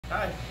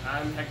Hi,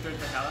 I'm Hector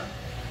Tejada.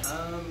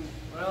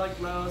 What I like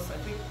most, I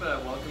think the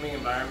welcoming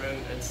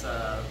environment. It's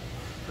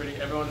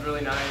everyone's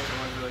really nice,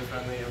 everyone's really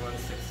friendly, everyone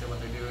sticks to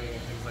what they're doing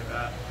and things like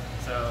that.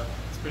 So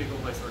it's a pretty cool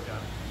place to work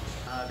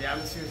out. The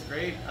atmosphere is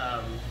great.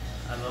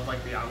 I love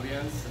like the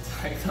ambience. It's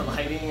like the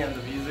lighting and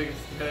the music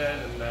is good,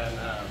 and then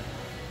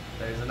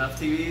there's enough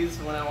TVs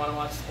when I want to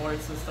watch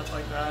sports and stuff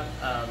like that.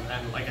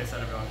 And like I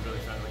said, everyone's really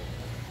friendly.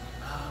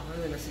 What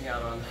are they missing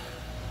out on?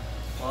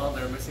 Well,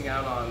 they're missing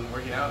out on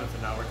working out if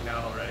they're not working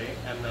out already,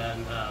 and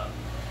then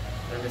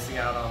they're missing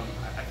out on,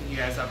 I think you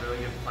guys have really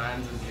good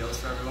plans and deals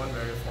for everyone,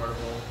 very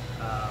affordable,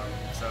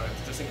 so it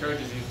just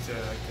encourages you to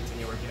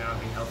continue working out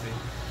and being healthy.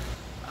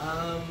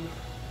 I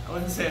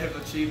wouldn't say I've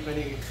achieved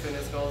many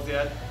fitness goals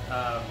yet,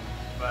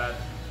 but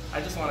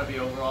I just want to be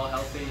overall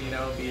healthy,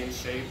 be in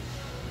shape.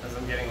 As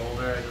I'm getting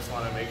older, I just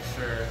want to make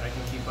sure I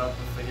can keep up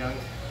with the young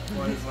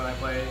ones when I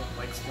play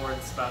like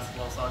sports,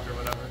 basketball, soccer,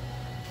 whatever.